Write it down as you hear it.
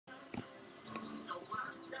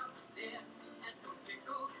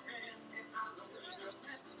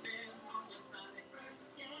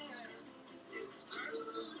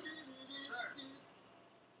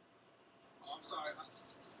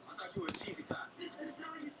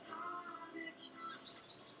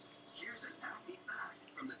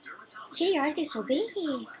Kitty, your eyes get so big.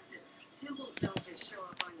 Pimples don't just show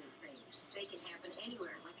up on your face. They can happen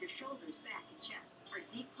anywhere, like your shoulders, back, and chest. Our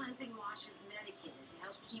deep cleansing wash is medicated to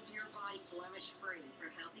help keep your body blemish-free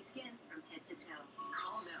for healthy skin from head to toe.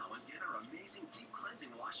 Call now and get our amazing deep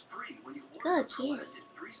cleansing wash free when you Good order kitty. a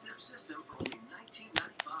three-step system for only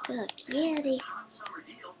 $19.95. Good kitty. This hot summer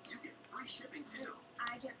deal, you get free shipping too.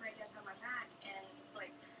 I get breakouts on my back, and it's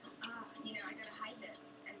like, oh, you know, I gotta hide this.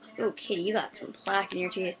 And so Oh, Kitty, you got some plaque in your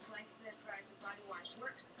teeth. like the proactive body wash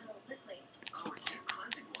works so quickly. Our deep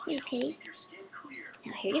cleansing wash Hey, helps Kitty. keep your skin clear.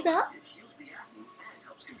 Now here you go. It heals the acne and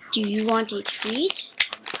helps control Do you want a treat?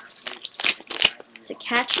 It's a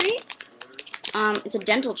cat treat. It's a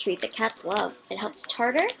dental treat that cats love. It helps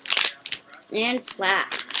tartar and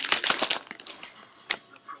plaque.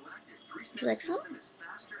 You like some?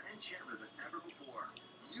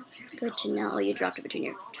 Good to know. You dropped it between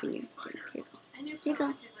your thing. Here you go. Here you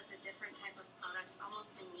go.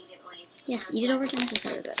 Yes, eat it over to Mrs.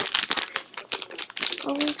 Heather.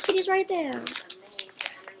 Oh, Kitty's right there.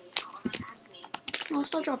 Oh,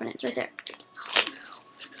 stop dropping it. It's right there.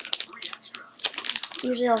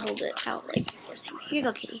 Usually I'll hold it out like this. Here you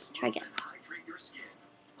go, Kitty. Try again.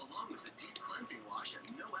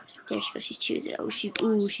 There she goes. She's chewing it. Oh, she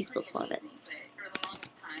spilled a lot of it.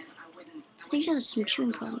 I think she has some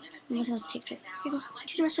chewing problems. I'm gonna have to take it. Here you go.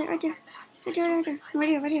 Chew the rest of it right there. Right there, right there. Right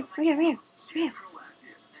here, right here, right here, right here. Right here.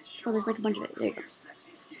 Oh, there's like a bunch of it. There you go.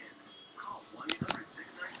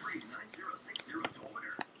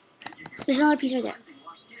 There's another piece right there.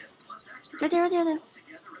 Right there, right there, right there.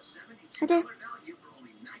 Right there.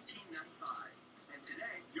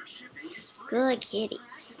 Good kitty.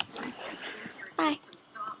 Bye.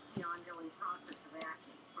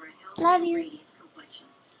 Love you.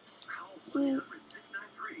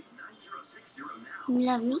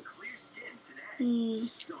 Love me.